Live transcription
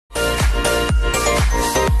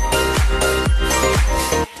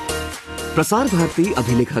प्रसार भारती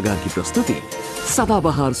अभिलेखागार की प्रस्तुति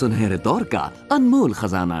सदाबहार सुनहरे दौर का अनमोल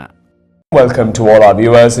खजाना। Welcome to all our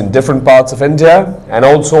viewers in different parts of India and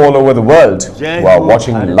also all over the world who are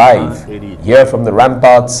watching live here from the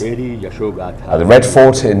ramparts at the Red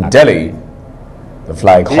Fort in Delhi. The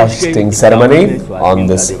flag hoisting ceremony on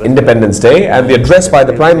this Independence Day and the address by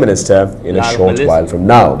the Prime Minister in a short while from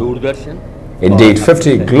now. Indeed,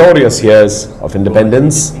 50 glorious years of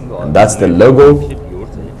independence, and that's the logo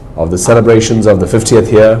of the celebrations of the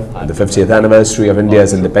 50th year and the 50th anniversary of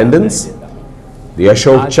India's independence. The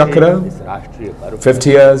Ashok Chakra, 50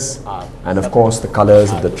 years, and of course the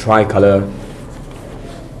colors of the tricolor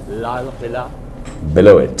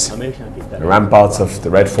below it. The ramparts of the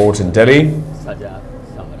Red Fort in Delhi,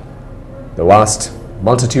 the vast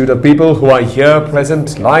multitude of people who are here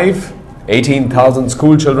present live, 18,000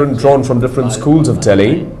 school children drawn from different schools of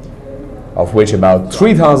Delhi, of which about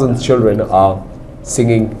 3,000 children are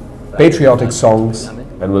singing patriotic songs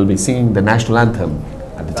and will be singing the national anthem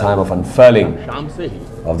at the time of unfurling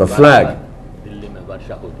of the flag.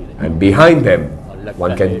 And behind them,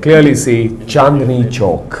 one can clearly see Chandni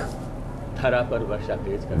Chowk,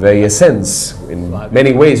 very essence, in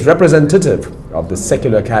many ways representative of the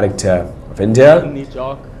secular character of India,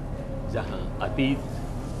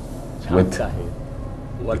 with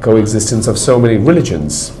the coexistence of so many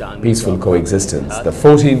religions, peaceful coexistence. The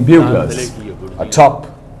 14 buglers atop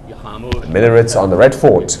minarets on the Red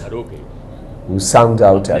Fort, who sound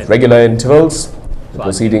out at regular intervals the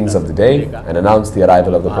proceedings of the day and announce the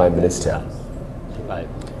arrival of the Prime Minister.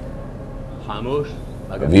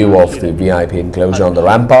 A view of the VIP enclosure on the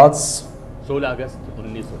ramparts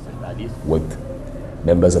with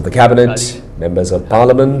members of the cabinet, members of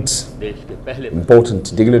parliament,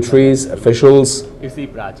 important dignitaries, officials,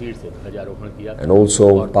 and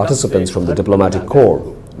also participants from the diplomatic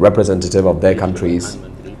corps, representative of their countries'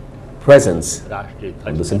 presence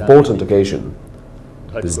on this important occasion,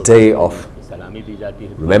 this day of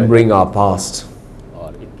remembering our past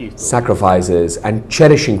sacrifices and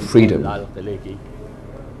cherishing freedom,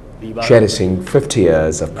 cherishing 50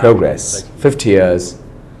 years of progress, 50 years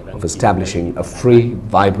of establishing a free,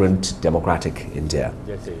 vibrant, democratic India.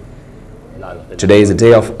 Today is a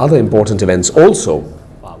day of other important events also.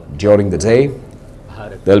 During the day,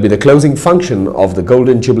 there will be the closing function of the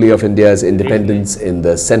Golden Jubilee of India's independence in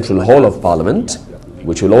the Central Hall of Parliament,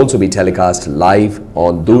 which will also be telecast live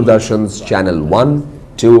on Doordarshan's Channel 1,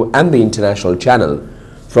 2 and the International Channel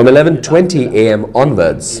from 11:20 AM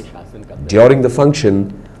onwards. During the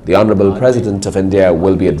function, the Honourable President of India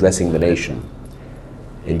will be addressing the nation.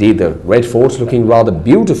 Indeed, the Red Fort looking rather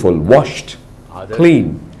beautiful, washed,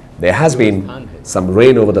 clean. There has been some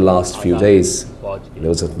rain over the last few days. There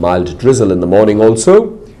was a mild drizzle in the morning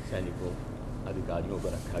also.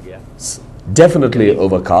 Definitely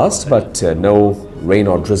overcast, but no rain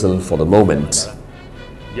or drizzle for the moment.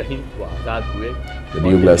 The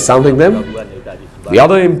buglers sounding them. The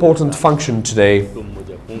other important function today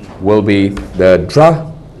will be the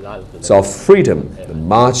Drums of Freedom, the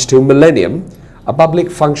March to Millennium, a public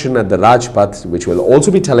function at the Rajpath, which will also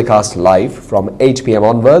be telecast live from 8 PM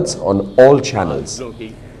onwards on all channels.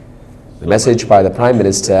 The message by the Prime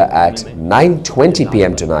Minister at 9:20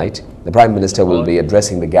 PM tonight. The Prime Minister will be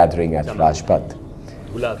addressing the gathering at Rajpath.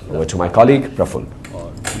 Over to my colleague, Praful.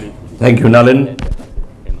 Thank you, Nalin.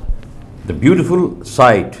 The beautiful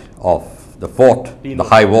sight of the fort, the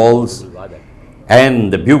high walls,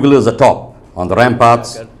 and the buglers atop on the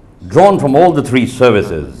ramparts, drawn from all the three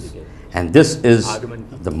services. And this is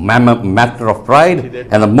the matter of pride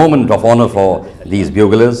and a moment of honor for these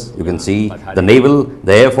buglers. You can see the Naval,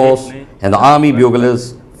 the Air Force, and the Army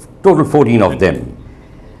buglers, total 14 of them.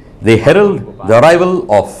 They herald the arrival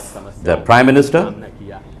of the Prime Minister,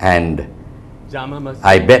 and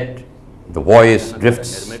I bet the voice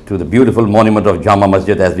drifts to the beautiful monument of Jama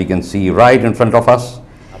Masjid, as we can see right in front of us.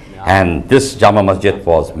 And this Jama Masjid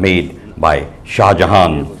was made by Shah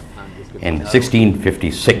Jahan in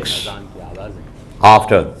 1656.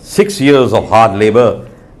 After 6 years of hard labor,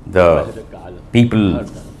 the people,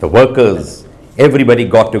 the workers, everybody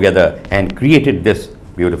got together and created this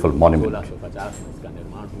beautiful monument.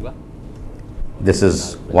 This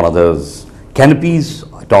is one of those canopies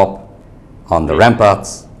atop on the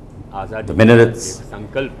ramparts, the minarets.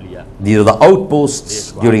 These are the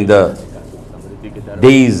outposts during the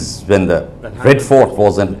days when the Red Fort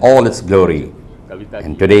was in all its glory.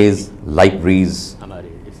 And today's light breeze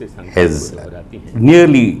is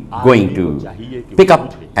nearly going to pick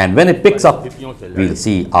up, and when it picks up, we'll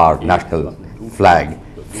see our national flag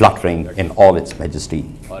fluttering in all its majesty.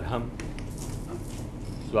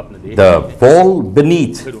 The wall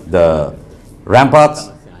beneath the ramparts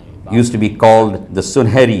used to be called the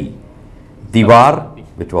Sunheri Diwar,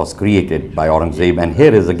 which was created by Aurangzeb. And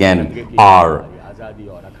here is again our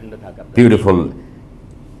beautiful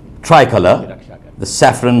tricolor, the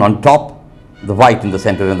saffron on top, the white in the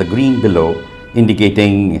center and the green below,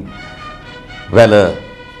 indicating valor,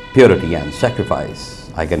 purity and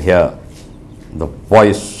sacrifice. I can hear the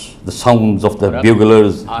voice, the sounds of the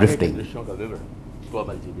buglers drifting.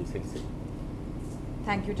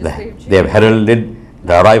 Thank you, They have heralded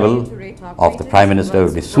the arrival of the Prime Minister,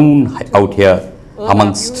 who is soon out here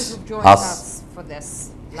amongst us,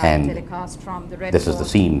 and this is the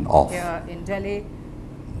scene of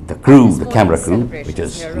the crew, the camera crew, which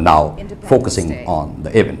is now focusing on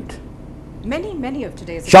the event.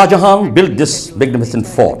 Shah Jahan built this magnificent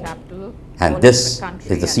fort, and this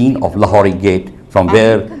is the scene of Lahori Gate, from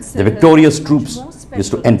where the victorious troops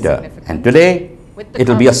used to enter. And today it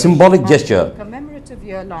will be a symbolic gesture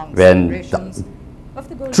when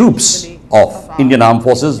the troops of Indian Armed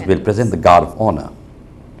Forces will present the Guard of Honor.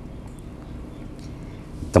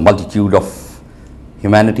 The multitude of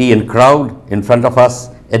humanity and crowd in front of us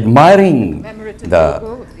admiring the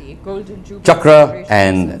chakra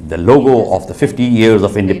and the logo of the 50 years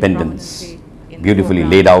of independence, beautifully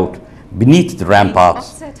laid out beneath the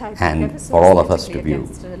ramparts and for all of us to view.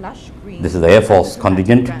 This is the Air Force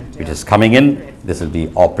contingent which is coming in. This will be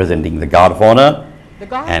all presenting the Guard of Honor.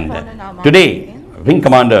 And today, Wing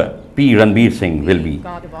Commander P. Ranbir Singh will be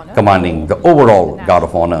commanding the overall Guard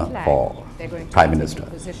of Honor for Prime Minister.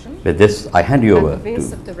 With this, I hand you over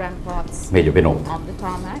to Major Vinod.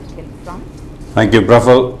 Thank you,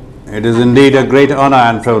 Praful. It is indeed a great honor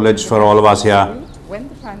and privilege for all of us here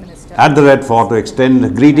at the Red Fort to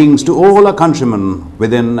extend greetings to all our countrymen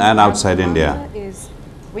within and outside India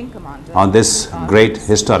on this great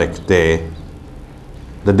historic day,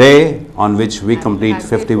 the day on which we complete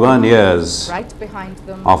 51 years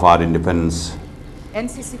of our independence.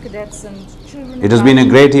 It has been a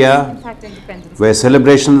great year where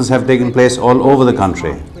celebrations have taken place all over the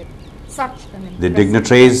country. The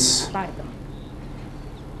dignitaries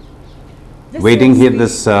waiting here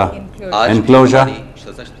this enclosure,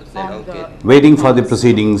 waiting for the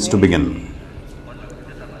proceedings to begin.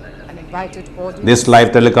 This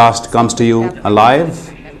live telecast comes to you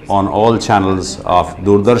alive on all channels of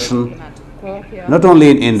Doordarshan, not only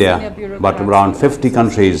in India, but around 50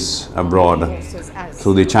 countries abroad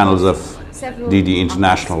through the channels of DD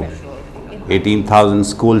International. 18,000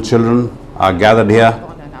 school children are gathered here.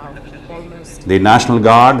 The National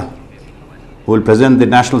Guard, who will present the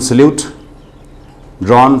national salute,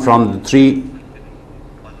 drawn from the three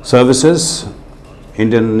services,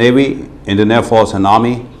 Indian Navy, Indian Air Force and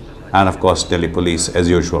Army, and of course Delhi Police as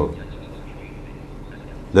usual.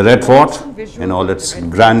 The Red Fort, in all its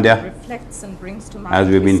grandeur, as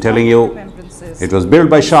we've been telling you, it was built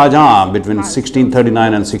by Shah Jahan between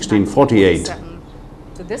 1639 and 1648.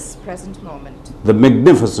 The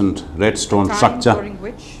magnificent red stone structure,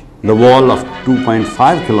 the wall of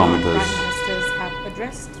 2.5 kilometers,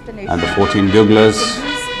 and the 14 buglers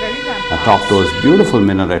atop those beautiful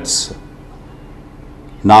minarets.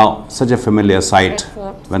 Now, such a familiar sight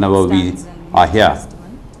whenever we are here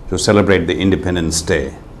to celebrate the Independence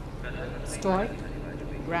Day.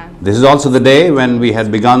 This is also the day when we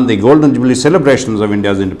had begun the Golden Jubilee celebrations of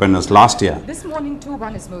India's independence last year. This morning too,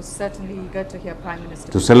 one is most certainly eager to hear Prime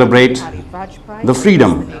Minister to celebrate the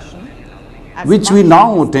freedom which we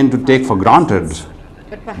now tend to take for granted,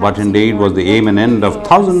 but indeed was the aim and end of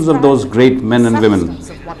thousands of those great men and women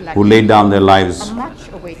who laid down their lives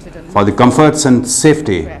for the comforts and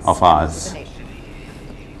safety of ours.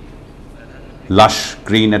 Lush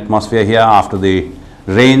green atmosphere here after the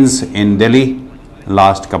rains in Delhi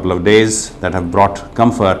last couple of days that have brought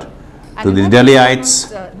comfort to the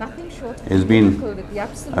Delhiites. It's been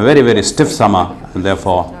a very, very stiff summer, and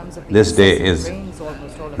therefore this day is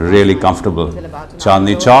really comfortable.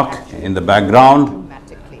 Chandni Chowk in the background,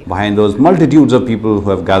 behind those multitudes of people who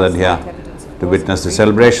have gathered here to witness the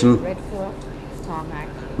celebration,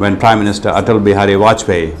 when Prime Minister Atal Bihari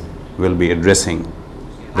Vajpayee will be addressing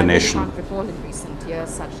the nation.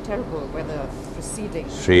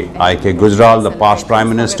 Shri I.K. Gujral, the past Prime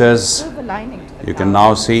Ministers, you can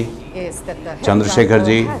now see Chandrasekhar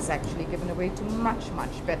ji, has actually given away to much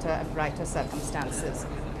better and brighter circumstances.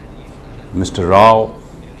 Mr. Rao,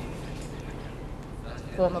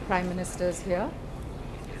 Former Prime Ministers here,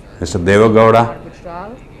 Mr. Devagowda,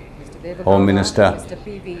 Mr. Devagowda, Home Minister Mr.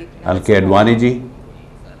 P.V. L.K. Advani ji,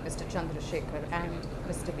 Mr. Chandrasekhar and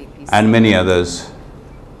Mr. V.P. and many others,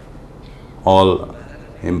 all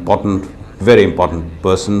important, very important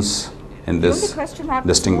persons in this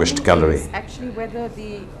distinguished gallery. Actually, whether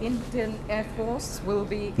the Indian Air Force will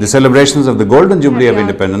be The celebrations of the Golden Jubilee of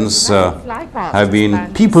Independence have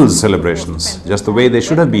been people's celebrations, just the way they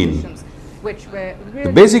should have been.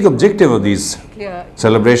 The basic objective of these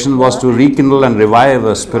celebrations was to rekindle and revive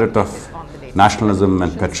a spirit of nationalism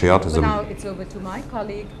and patriotism. Now it's over to my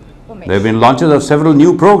colleague. There have been launches of several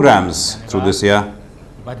new programs through this year,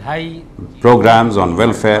 programs on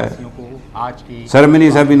welfare.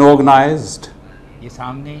 Ceremonies have been organized,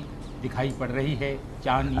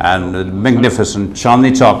 and the magnificent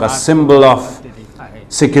Chandni Chowk, a symbol of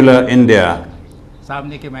secular India,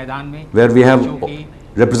 where we have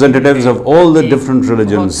representatives of all the different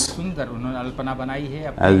religions.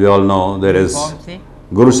 As we all know, there is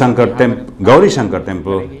Guru Shankar Temple, Gauri Shankar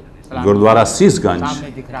Temple, Gurdwara Sisganj,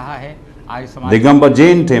 Digamba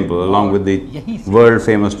Jain Temple, along with the world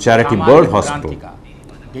famous charity bird hospital,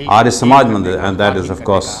 Arya Samaj Mandir, and that is of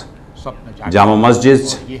course Jama Masjid,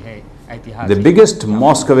 the biggest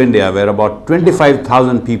mosque of India, where about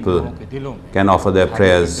 25,000 people can offer their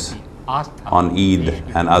prayers on Eid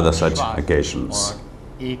and other such occasions.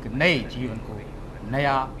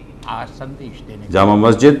 Jama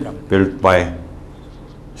Masjid, built by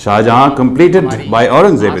Shah Jahan, completed by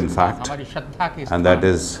Aurangzeb in fact, and that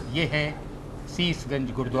is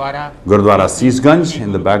Gurdwara Sisganj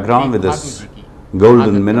in the background with its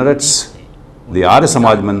golden minarets, the Arya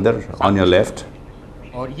Samaj Mandir on your left,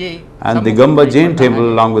 and the Gamba Jain Temple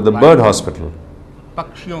along with the bird hospital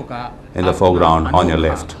in the foreground on your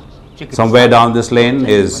left. Somewhere down this lane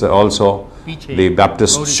is also the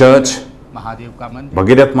Baptist Church,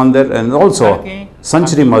 Bhagirath Mandir, and also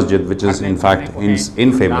Sanchari Masjid, which is in fact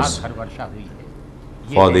infamous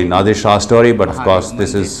for the Nadir Shah story, but of course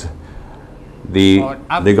this is the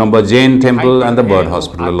Digamba Jain Temple and the bird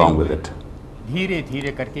hospital along with it.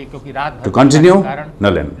 To continue,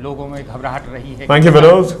 Nalin. Thank you,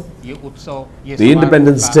 Vinod. The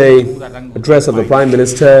Independence Day address of the Prime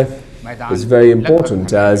Minister is very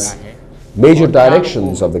important, as major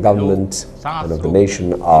directions of the government and of the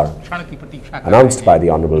nation are announced by the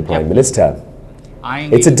Honorable Prime Minister.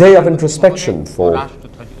 It's a day of introspection for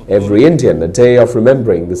every Indian, a day of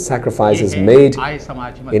remembering the sacrifices made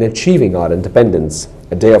in achieving our independence,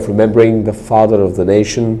 a day of remembering the father of the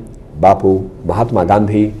nation, Bapu, Mahatma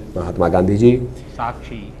Gandhi ji,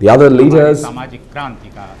 the other leaders,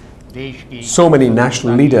 so many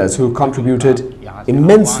national leaders who contributed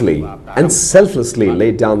immensely and selflessly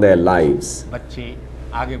laid down their lives.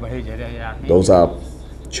 Those are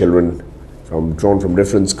children drawn from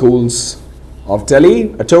different schools of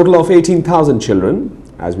Delhi, a total of 18,000 children,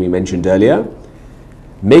 as we mentioned earlier,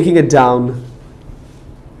 making it down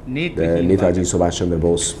the Netaji Subhash Chandra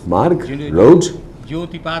Bose Marg Road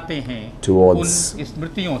towards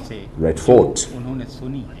Red Fort.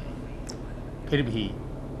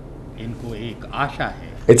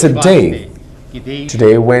 It's a day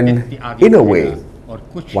today when, in a way,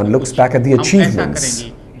 one looks back at the achievements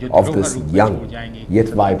of this young yet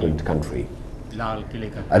vibrant country.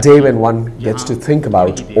 A day when one gets to think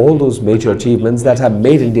about all those major achievements that have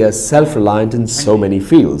made India self-reliant in so many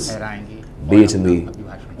fields, be it in the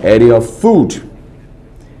area of food,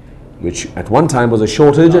 which at one time was a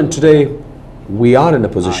shortage, and today we are in a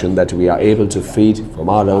position that we are able to feed from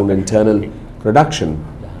our own internal production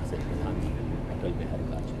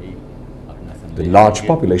the large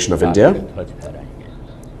population of India.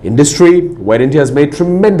 Industry, where India has made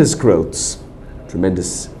tremendous growths,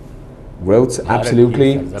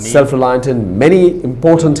 absolutely self-reliant in many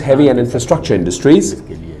important heavy and infrastructure industries,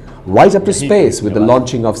 right up to space with the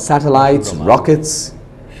launching of satellites, rockets,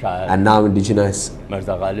 and now indigenous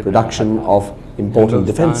production of important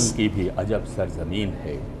defense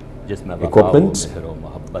equipment.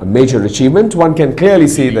 A major achievement. One can clearly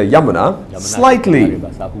see the Yamuna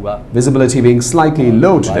visibility being slightly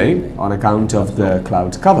low today on account of the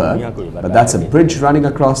cloud cover, but that's a bridge running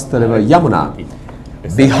across the river Yamuna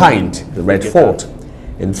behind the Red Fort.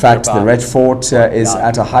 In fact, the Red Fort is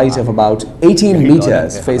at a height of about 18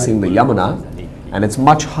 meters facing the Yamuna, and it's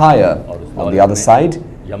much higher on the other side,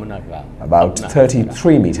 about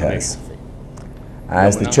 33 meters.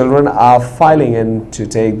 As the children are filing in to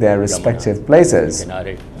take their respective places,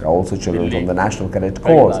 there are also children from the National Cadet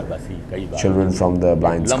Corps, children from the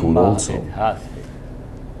blind school also.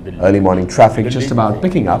 Early morning traffic just about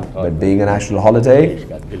picking up, but being a national holiday,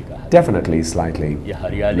 definitely slightly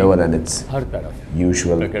lower than its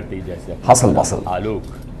usual hustle bustle.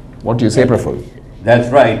 What do you say, Praful? That's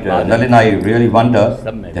right, Nalin. I really wonder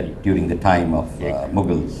that during the time of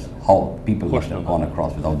Mughals, how people must have gone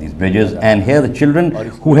across without these bridges. And here the children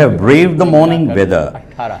who have braved the morning weather,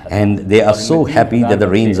 and they are so happy that the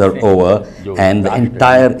rains are over and the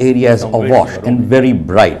entire area is awash and very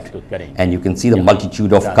bright. And you can see the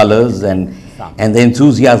multitude of colors and the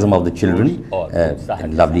enthusiasm of the children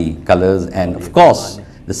in lovely colors. And of course,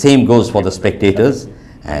 the same goes for the spectators,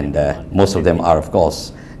 and most of them are, of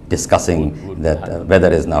course, discussing that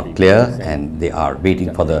weather is now clear and they are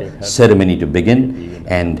waiting for the ceremony to begin.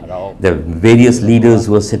 And the various leaders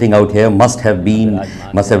who are sitting out here must have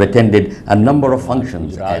attended a number of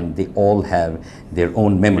functions, and they all have their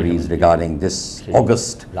own memories regarding this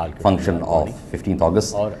August function of 15th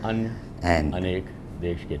August. And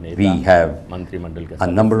we have a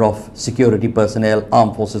number of security personnel,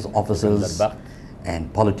 armed forces officers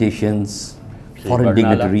and politicians, foreign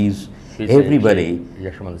dignitaries, everybody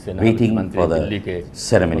waiting for the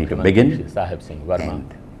ceremony to begin.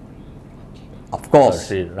 And of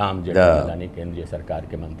course, we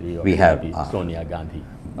have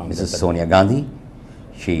Mrs. Sonia Gandhi.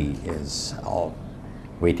 She is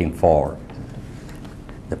waiting for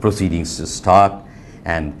the proceedings to start,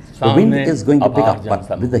 and the wind is going to pick up,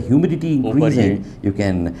 but with the humidity increasing, you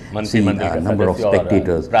can see a number of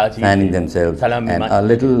spectators fanning themselves, and a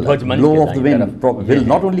little blow of the wind will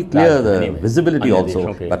not only clear the visibility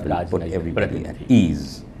also, but will put everybody at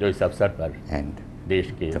ease. And the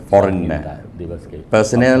foreign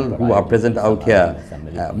personnel who are present out here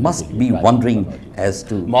must be wondering as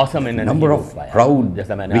to the number of crowd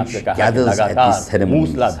which gathers at these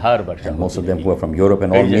ceremonies. And most of them who are from Europe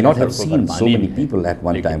and all may not have seen so many people at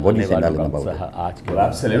one time. What do you say, Nalin, about it? Well,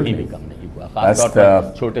 absolutely. That's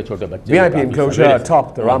the VIP enclosure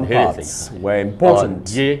atop the ramparts, where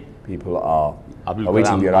important people are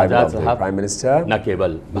awaiting the arrival of the Prime Minister.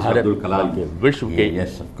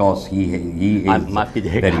 Yes, of course, he is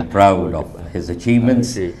very proud of his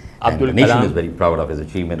achievements, and the nation is very proud of his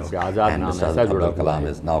achievements. And Mr. Abdul Kalam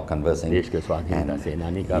is now conversing, and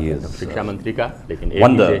he is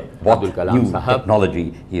wonder what new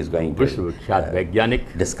technology he is going to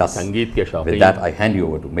discuss. With that, I hand you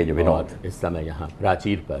over to Major Vinod.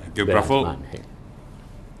 Thank you, Praful.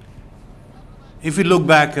 If we look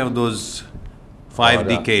back at those 5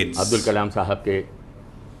 decades,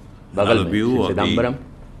 another view of the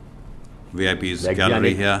VIP's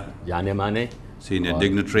gallery here, senior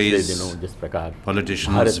dignitaries,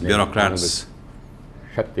 politicians, bureaucants,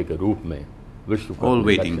 all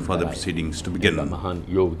waiting for the proceedings to begin.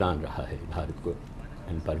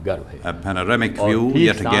 A panoramic view,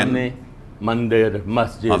 yet again,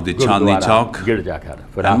 of the Chandni Chowk,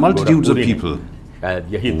 and multitudes of people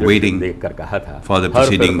waiting for the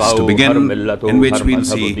proceedings to begin, in which we'll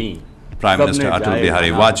see Prime Minister Atal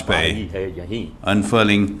Bihari Vajpayee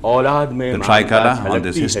unfurling the tricolour on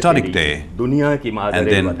this historic day and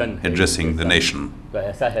then addressing the nation.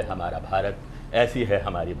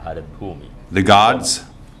 The guards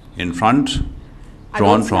in front,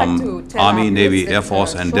 drawn from Army, Navy, Air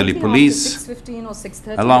Force and Delhi Police,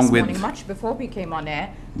 along with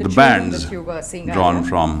the bands drawn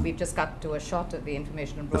from the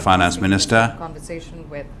Finance Minister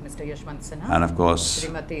and, of course,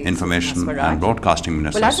 Information and Broadcasting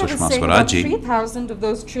Minister Sushma Swaraj. 3,000 of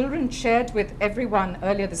those children shared with everyone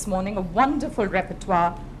earlier this morning a wonderful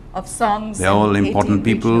repertoire of songs. They are all important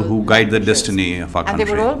people who guide the destiny of our country. And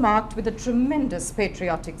they were all marked with a tremendous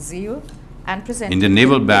patriotic zeal. In the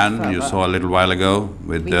naval band you saw a little while ago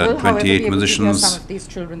with 28 musicians, some of these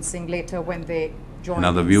children sing later when they join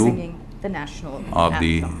another view of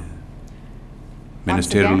the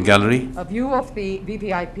ministerial gallery. A view of the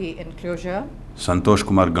VVIP enclosure. Santosh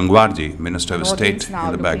Kumar Gangwarji, Minister of State,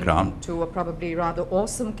 in the background. To a probably rather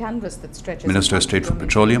awesome canvas that stretches Minister of State for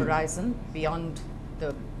Petroleum. Horizon beyond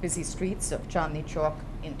the busy streets of Chandni Chowk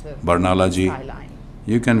into Barnala ji. skyline.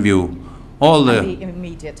 You can view all the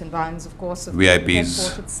immediate environs, of course, of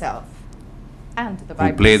VIPs the itself, and the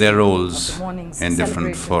who play their roles in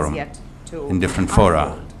different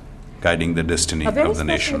fora, guiding the destiny of the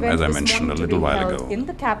nation, as I mentioned a little while ago. In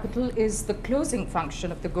the capital is the closing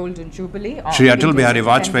function of the Golden Jubilee. Shri Atal Bihari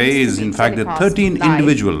Vajpayee is in fact the 13th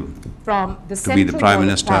individual to be the Prime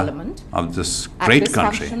Minister of this great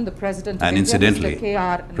country, and incidentally,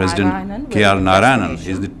 President K.R. Narayanan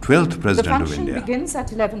is the 12th President of India begins at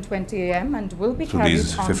 11:20 a.m. and will be through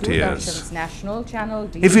these 50 years. National channel,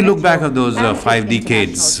 if we look back at those 5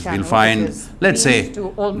 decades, we'll find, let's say,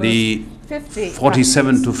 the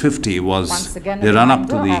 47 to 50 was the run-up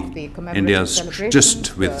to the India's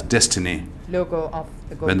tryst with destiny,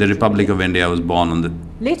 when the Republic of India was born on the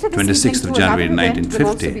 26th of January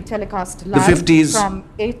 1950. The 50s,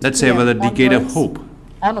 let's say, were the decade of hope.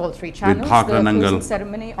 on all three channels, Parker the Nangal closing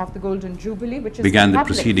ceremony of the Golden Jubilee, which is began the the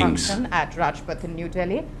public proceedings function at Rajpath in New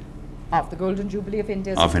Delhi of the Golden Jubilee of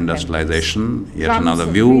India's of independence. industrialization. Yet Drums another of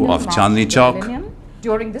view freedom of marched Chandni to the Chowk, millennium.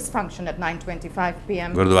 During this function at 9:25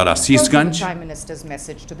 p.m., Gurdwara quoted Seesganj, the Prime Minister's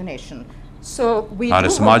message to the nation. So we do Our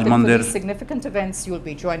hope Samaj that for Mandir. these significant events you'll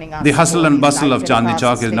be joining us. the hustle for and these bustle live of Chandni telecasts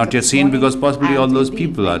Chowk is not later yet this seen because morning possibly all and those in the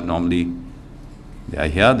people are evening. normally, they are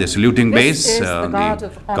here, they're saluting This base. is the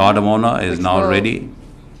The Guard of Honor is which now will ready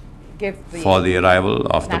give the for the arrival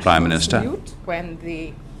of the Prime national Minister. salute when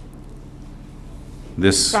the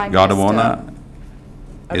This Prime Guard of Minister Honor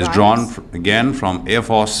is arrives. drawn again from Air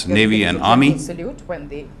Force, We'll Navy give and the Army general salute when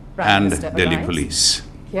the Prime and Minister Delhi arrives. Police.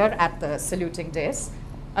 Here at the saluting dais,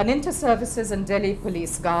 an inter-services and Delhi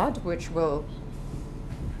Police Guard, which will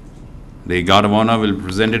The Guard of Honor will be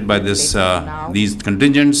presented by this, Now. these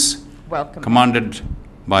contingents welcome. commanded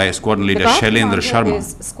by Squadron The Leader Guard Shailendra Commander Sharma.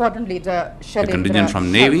 is Squadron Leader Shailendra contingent from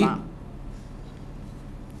Navy. Sharma.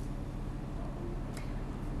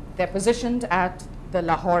 They're positioned at the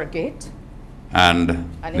Lahore Gate, And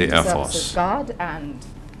an the Air inter-services Force. guard and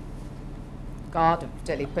guard of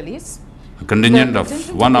Delhi Police. A contingent The of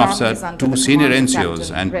contingent one of the officer, army is under 2 the senior command of NCOs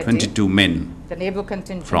Captain and Reddy. 22 men The naval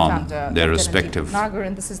contingent from under their Lieutenant respective Deepak Nagar,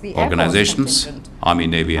 and this is the Air Force organizations, contingent Army,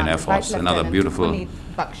 Navy and under Air Force. Flight Another Lieutenant beautiful Puneet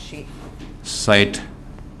Bakshi. sight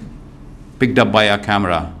picked up by our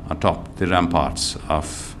camera atop the ramparts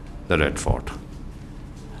of the Red Fort.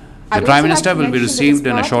 The I'd Prime also Minister like to will be mention that received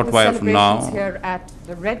as in a part short of the while from celebrations now here at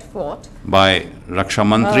the Red Fort, by Raksha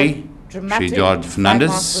Mantri, dramatic Shri George fly-past was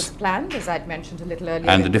Fernandez, planned, as I'd mentioned a little earlier,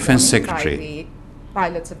 and the in Defence morning by Secretary, the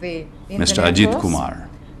pilots of the Indian Mr. Air Ajit Force. Kumar.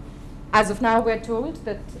 As of now, we're told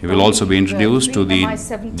that He will also be only introduced to the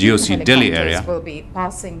Mi-17 GOC Delhi helicopters area. will be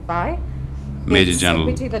passing by. Major It's General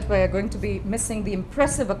a pity that we're going to be missing the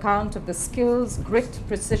impressive account of the skills, grit,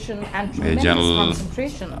 precision, and Major tremendous General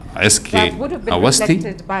concentration S.K. that would have been Awasthi.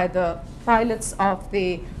 reflected by the pilots of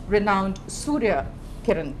the renowned Surya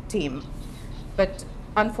Kiran team. But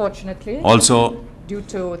unfortunately, Also, due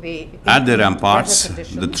to the at the inclement ramparts, weather the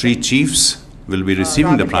conditions 3 and, chiefs will be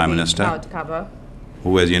receiving the rather Prime heavy Minister, cloud cover,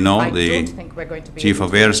 who, as you know, I the don't think we're going to be Chief able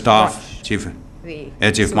of to Air Staff, watch Chief the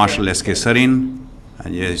Air Chief Surya Marshal S.K. Kiran. Sarin,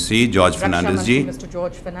 and you see George Raksha Fernandez Mantri, ji, Mr.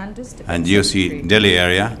 George Fernandez, Defence and GOC Secretary Delhi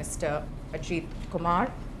area, Mr. Ajit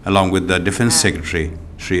Kumar, along with the Defence Secretary,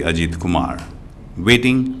 Shri Ajit Kumar,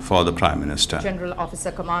 waiting for the Prime Minister. General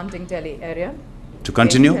Officer Commanding Delhi area. To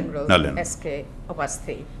continue, Major General Nalin. S.K.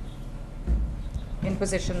 Awasthi. In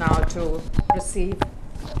position now to receive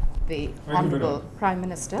the Honorable Prime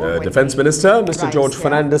Minister. The when Defence he Minister, Mr. arrives George here.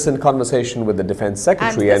 Fernandez, in conversation with the Defence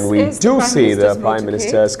Secretary, And and this we is the do Prime see the Minister's Prime motorcade.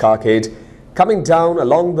 Minister's carcade coming down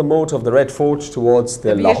along the moat of the Red Fort towards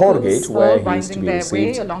the Lahore vehicles Gate, where all he is to winding be their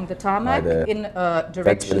received way along the tarmac the in a Defence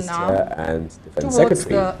direction Minister now and Defence towards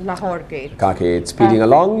Secretary. the Lahore Gate, Carcade speeding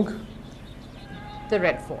along. the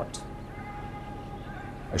Red Fort.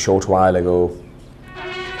 A short while ago,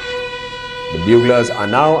 the buglers are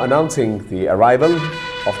now announcing the arrival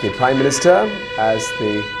of the Prime Minister as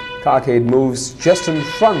the carcade moves just in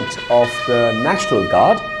front of the National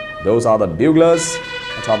Guard. Those are the buglers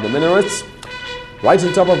atop the minarets. Right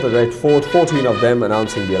on top of the Red Fort, 14 of them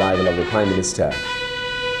announcing the arrival of the Prime Minister.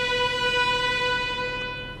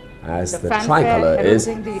 As the fanfare tricolour is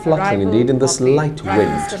heralding the fluttering arrival indeed in this of the light Prime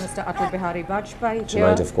Minister, wind. Mr. Atal Bihari Vajpayee.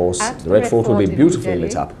 Tonight, here of course, at the Red Fort will be in New beautifully Delhi,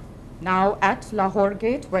 lit up, now at Lahore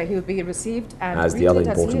Gate, where he'll be received and as the other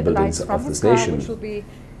greeted important he buildings alights from of his this car, nation. which will be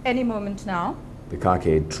any moment now. The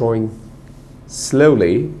carcade drawing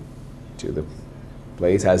slowly to the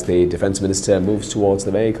place as the Defence Minister moves towards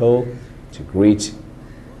the vehicle to greet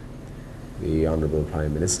the Honourable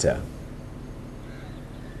Prime Minister,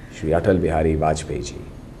 Shri Atal Bihari Vajpayee ji.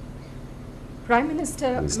 Prime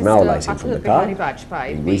Minister Who is Mr. now alighting from Atal the car, Bihari Vajpayee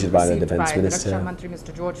being being greeted by the received Defence by Minister, the Raksha Mantri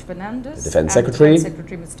Mr. George Fernandez, the Defence and Secretary, Defence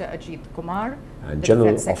Secretary Mr. Ajit Kumar, and the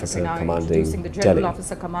General Defence Secretary Officer now Commanding introducing the General Delhi.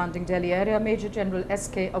 Officer Commanding Delhi area, Major General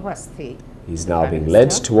S.K. Awasthi. He's now Prime being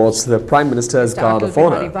Minister. led towards the Prime Minister's Mr. Guard Atal of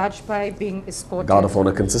Bihari Honour. Vajpayee being escorted. Guard of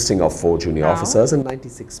Honour consisting of 4 junior Now, officers and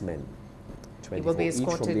 96 men. he will 24 be each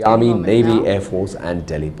escorted from in the a Army, moment Navy, now Air Force and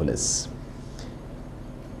Delhi Police.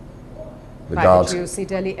 The by Guard the GOC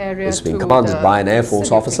Delhi area is being to commanded the by an Air Force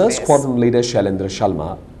saluting officer, base. Squadron Leader Shailendra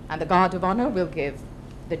Sharma, And the Guard of Honour will give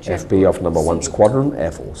the General FP of number 1 salute. Squadron,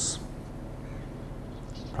 Air Force.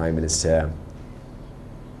 Prime Minister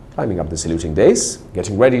climbing up the saluting dais,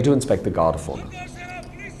 getting ready to inspect the Guard of Honour.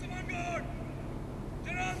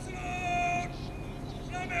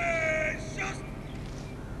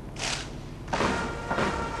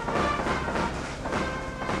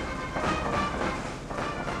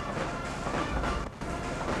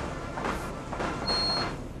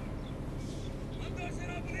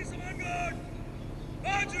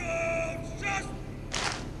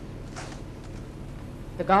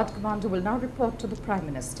 The Guard Commander will now report to the Prime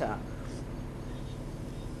Minister.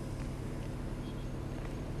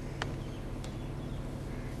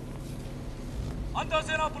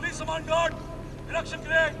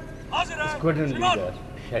 Squadron leader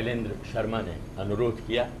Shailendra Sharma ने अनुरोध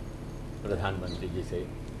किया प्रधानमंत्री जी से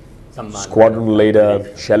Squadron Leader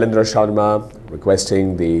Shailendra Sharma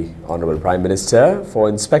requesting the Honorable Prime Minister for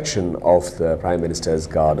inspection of the Prime Minister's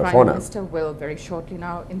Guard of Honor. Prime Minister will very shortly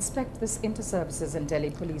now inspect this Inter-Services and Delhi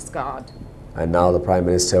Police Guard. And now the Prime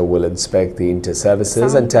Minister will inspect the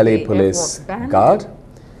Inter-Services and Delhi Police Guard.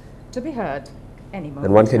 To be heard any moment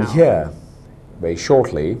And one can now. hear very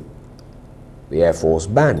shortly the Air Force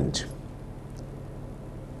Band,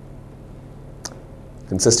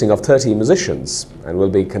 consisting of 30 musicians, and will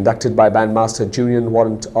be conducted by Bandmaster Junior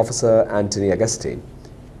Warrant Officer Anthony Agasti.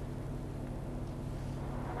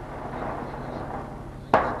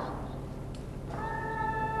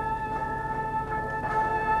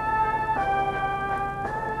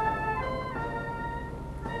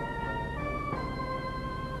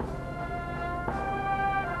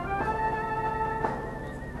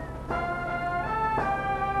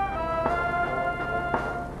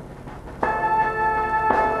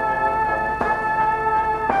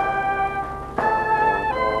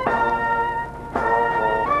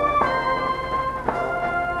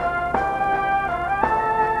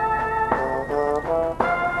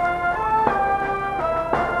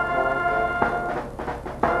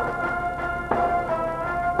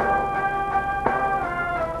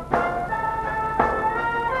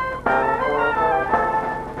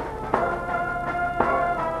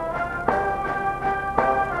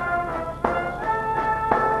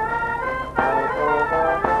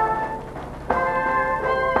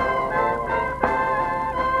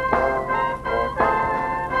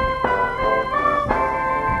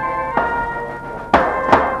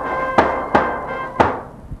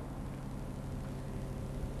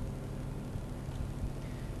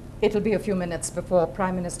 It will be a few minutes before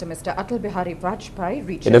Prime Minister Mr. Atal Bihari Vajpayee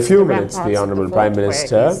reaches In a few the minutes, ramparts the of Honourable fort Prime where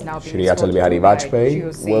Minister, he is now being Shri Atal escorted Bihari by Vajpayee,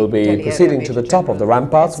 GOC will be Delhi proceeding Area to the Major top of the General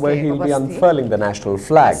ramparts S.K. where he'll be Awasthi. unfurling the national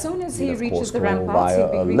flag. As soon as he He'll, of reaches course, the go ramparts,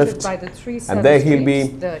 via he'll a be lift, greeted by the three and there service he'll be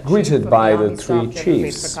chiefs, the greeted Chief by of the Army three Staff,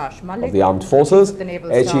 chiefs General Prakash of Malik, the armed Chief forces, of the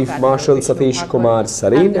Naval Air Staff, Chief Admiral Marshal Vishnu Satish Bhagwat, Kumar and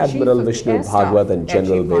Sareen, the Chief Admiral of the Vishnu Air Staff, Bhagwat, and Air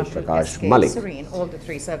General Chief Ved Marshal Prakash S.K. Malik. Sareen. All the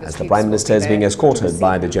three service As the chiefs Prime will Minister be is being there to escorted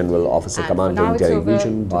by receive the him. General Officer And for now Commanding it's Delhi over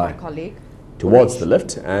Region to my colleague, towards Umesh. the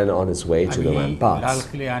lift and on his way to the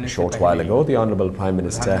ramparts. A short while ago, the Honourable Prime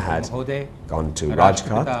Minister had gone to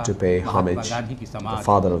Rajghat to pay homage to the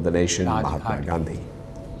father of the nation, Mahatma Gandhi.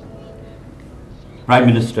 Prime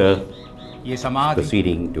Minister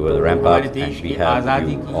proceeding to the rampart, and we have the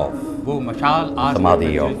view of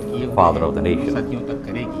Samadhi of Father of the Nation.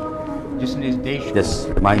 This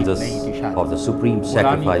reminds us of the supreme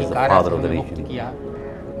sacrifice the Father of the Nation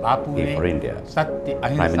gave for India.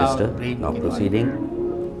 Prime Minister now proceeding.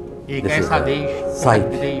 This is the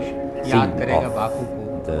scene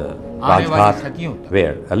of the Rajghat,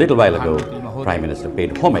 where a little while ago Prime Minister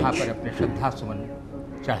paid homage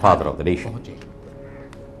to Father of the Nation.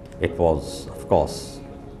 It was, of course,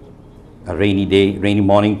 a rainy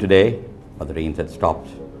morning today, but the rains had stopped,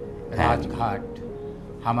 and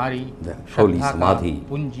the holy Samadhi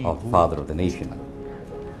of Father of the Nation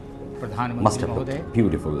must have looked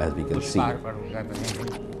beautiful, as we can see.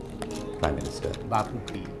 Prime Minister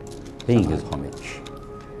paying his homage.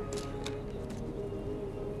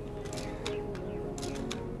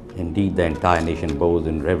 Indeed, the entire nation bows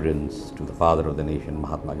in reverence to the Father of the Nation,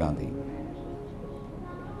 Mahatma Gandhi.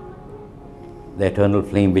 The eternal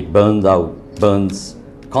flame which burns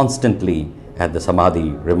constantly at the Samadhi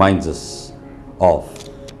reminds us of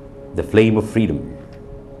the flame of freedom.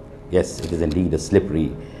 Yes, it is indeed a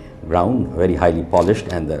slippery ground, very highly polished,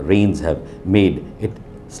 and the rains have made it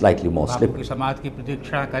slightly more slippery.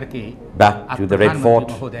 Back to the Red Fort,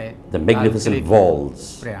 the magnificent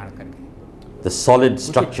walls, the solid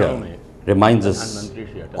structure reminds us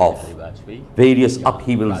of various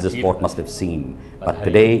upheavals this fort must have seen. But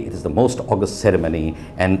today it is the most august ceremony,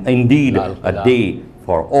 and indeed a day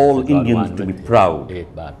for all Indians to be proud.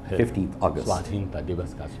 15th August.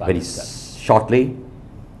 Very shortly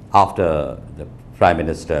after the Prime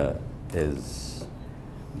Minister is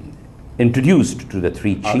introduced to the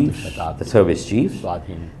three chiefs, the service chiefs,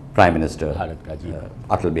 Prime Minister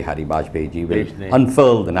Atal Bihari Vajpayee ji will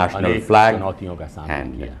unfurl the national flag,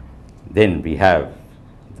 and then we have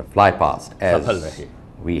the fly past as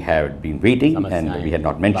we have been waiting, and we had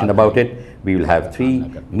not mentioned about it. We will have three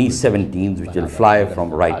Mi-17s which will fly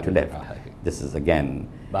from right to left. This is again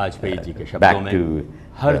back to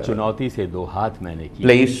हर चुनौती से दो हाथ मैंने किए,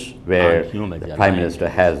 place where आँखियों में the जलाएं। Prime Minister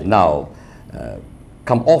has now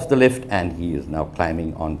come off the lift and he is now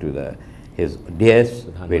climbing onto his dais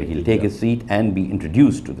where he'll take his seat and be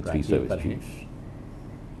introduced to the three service chiefs.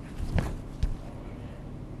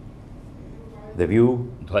 The view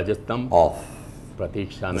ध्वजस्तंभ of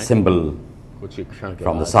Pratiksha the में symbol कुछ ही क्षण के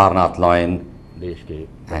from the बाद Sarnath Lion, देश के and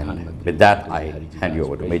प्रधानमंत्री with that Atal I Bihari ji hand you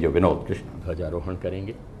over to Vajpayee Major Vinod Krishna. ध्वजारोहण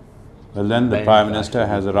करेंगे। Well, then the Prime Minister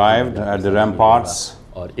has arrived at the ramparts,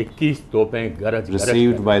 और 21 तोपें गरज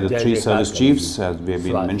received कर by the जय three जयकार service करेंगी chiefs, as we have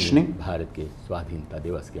been स्वाधीन mentioning. Bharat के स्वाधीनता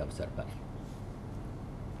दिवस के अवसर पर।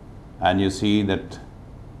 And you see that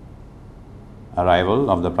arrival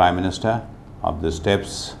of the Prime Minister up the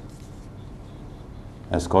steps,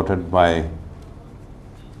 escorted by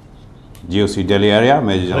GOC Delhi area,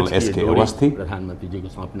 Major General ध्वज की S.K. ये डोरी Awasthi, प्रधानमंत्री जी को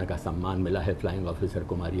सौंपने का सम्मान मिला है फ्लाइंग ऑफिसर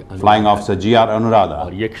कुमारी Flying Officer G.R. और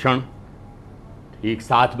Anuradha ये क्षण ठीक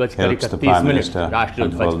 7:31 helps the Prime Minister राष्ट्रीय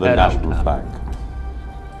unfurl ध्वज the फहरा national उठा। flag.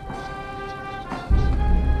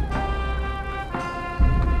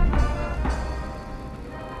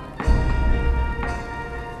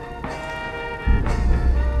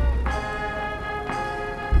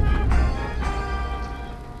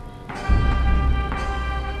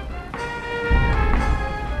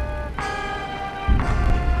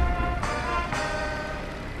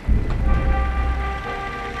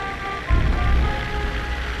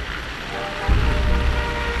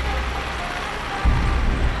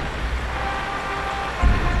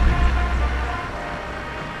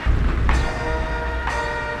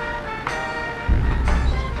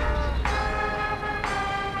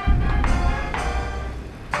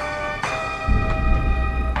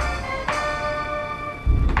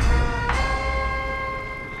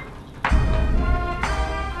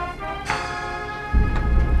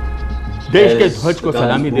 देश के ध्वज को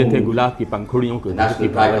सलामी देते गुलाब की पंखुड़ियों को धरती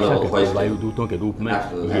पर वर्षा करते वायुदूतों के रूप में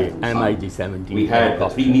ये MiG-17 We had the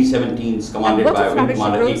three Mi-17s And commanded what by a Wing flourish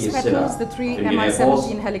Commander of A.K. rose Sinha, petals, the three Indian Air Force,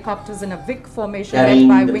 Mi-17 helicopters in a Vic formation carrying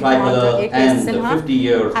led by the Wing Commander tricolor A.K. and the Sinha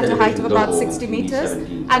 50-year at a height of television about logo 60 of meters.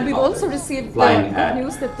 Mi-17 And we've also received the flying good at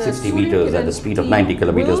news that the 60 Surya meters at the Kiran speed of team 90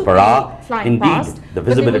 kilometers will per be hour. flying Indeed, past, the but they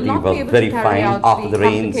will visibility not be was able to very carry fine out after the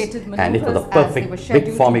rains, complicated and it was a maneuvers as they perfect were big scheduled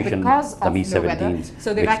to formation, because the of no weather. Mi-17s,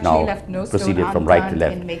 So they've which actually now left no stone proceeded from right to unturned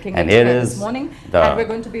left. in making And it here here is this morning. the And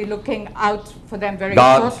we're going to be looking out for them very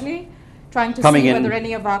guards shortly, trying to coming see in, whether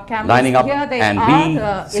any of our cameras lining up, here they and are, we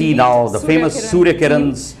the see elite now the famous Surya team,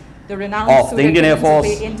 Kirans the renowned of the Surya Indian Air Kirans of Force,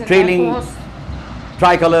 the Indian trailing Air Force,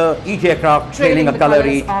 tricolor, each aircraft trailing a the color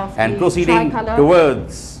colours each, of and the proceeding tricolour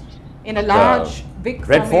towards in a large Vic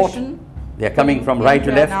Red Fort. formation. They are coming from in right to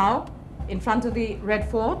here left. now, in front of the Red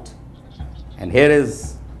Fort. And here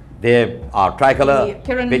is their tricolor, The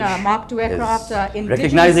Kiran which Mark II aircraft is indigenously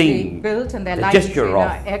recognizing built, and they're the light gesture trainer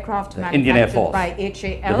of aircraft the Indian Air manufactured Force. by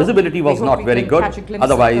HAL. The visibility was We hope not we very can good. catch a glimpse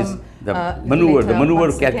of Otherwise, them, the little later maneuver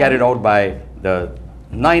once again. carried out by the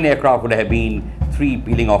 9 aircraft would have been 3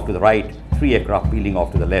 peeling off to the right, 3 aircraft peeling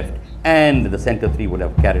off to the left, and the center 3 would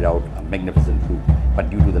have carried out a magnificent route. But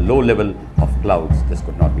due to the low level of clouds, this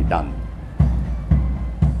could not be done.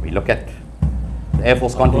 We look at the Air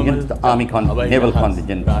Force contingent, the Army Naval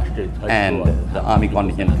contingent, and the Army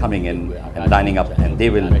contingent coming in and lining up, and they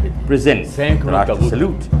will present the Rashtra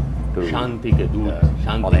salute to शांति के दूत,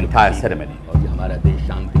 शांति for the के entire प्रतीक, ceremony. और ये हमारा देश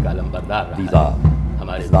शांति का लंबरदार रहा These है। are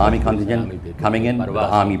हमारे the Army देश की contingent सलामी देते coming in हुए with the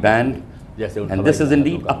परवाज़ Army band, जैसे उन and this हवाई is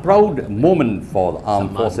indeed जहाज़ों a का proud moment for the armed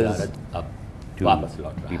सम्मान forces भारत अब to वापस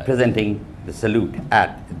लौट रहा be है। presenting the salute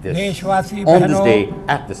at this देशवासी on this बहनों, day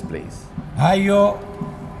at this place. भाइयों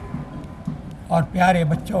और प्यारे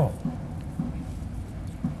बच्चों,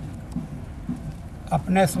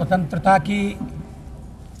 अपने स्वतंत्रता की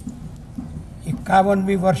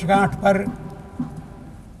 51वीं वर्षगांठ पर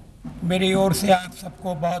मेरी ओर से आप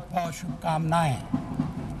सबको बहुत बहुत शुभकामनाएं।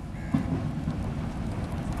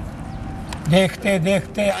 देखते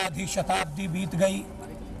देखते आधी शताब्दी बीत गई,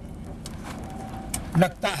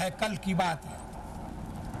 लगता है कल की बात है।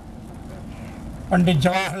 पंडित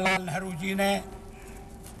जवाहरलाल नेहरू जी ने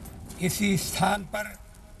इसी स्थान पर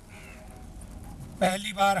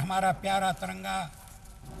पहली बार हमारा प्यारा तिरंगा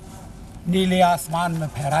नीले आसमान में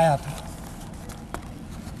फहराया था।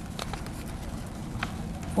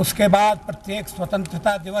 उसके बाद प्रत्येक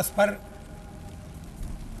स्वतंत्रता दिवस पर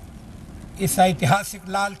इस ऐतिहासिक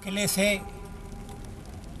लाल किले से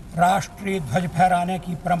राष्ट्रीय ध्वज फहराने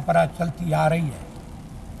की परंपरा चलती आ रही है।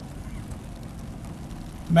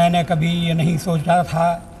 मैंने कभी ये नहीं सोचा था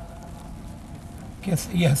कि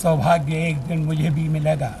यह सौभाग्य एक दिन मुझे भी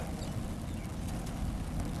मिलेगा।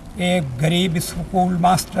 एक गरीब स्कूल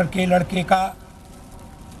मास्टर के लड़के का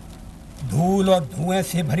धूल और धुएं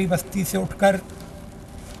से भरी बस्ती से उठकर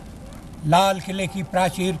लाल किले की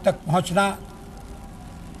प्राचीर तक पहुंचना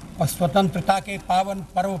और स्वतंत्रता के पावन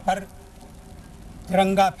पर्व पर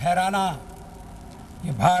तिरंगा फहराना,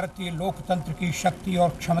 ये भारतीय लोकतंत्र की शक्ति और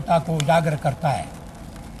क्षमता को उजागर करता है।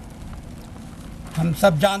 हम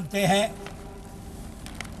सब जानते हैं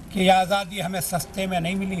कि आज़ादी हमें सस्ते में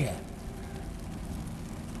नहीं मिली है।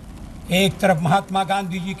 एक तरफ महात्मा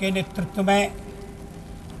गांधी जी के नेतृत्व में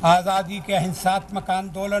आज़ादी के अहिंसात्मक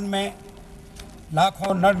आंदोलन में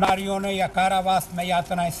लाखों नर नारियों ने या कारावास में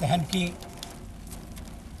यातनाएं सहन की,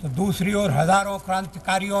 तो दूसरी ओर हजारों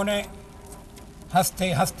क्रांतिकारियों ने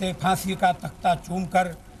हंसते हंसते फांसी का तख्ता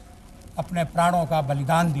चूमकर अपने प्राणों का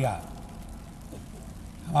बलिदान दिया।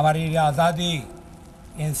 हमारी आज़ादी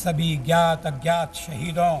इन सभी ज्ञात अज्ञात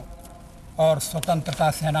शहीदों और स्वतंत्रता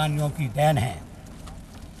सेनानियों की देन है।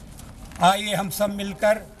 आइए हम सब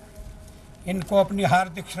मिलकर इनको अपनी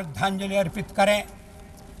हार्दिक श्रद्धांजलि अर्पित करें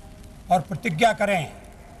और प्रतिज्ञा करें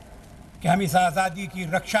कि हम इस आज़ादी की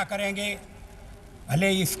रक्षा करेंगे, भले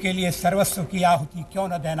इसके लिए सर्वस्व की आहुति क्यों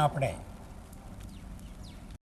न देना पड़े।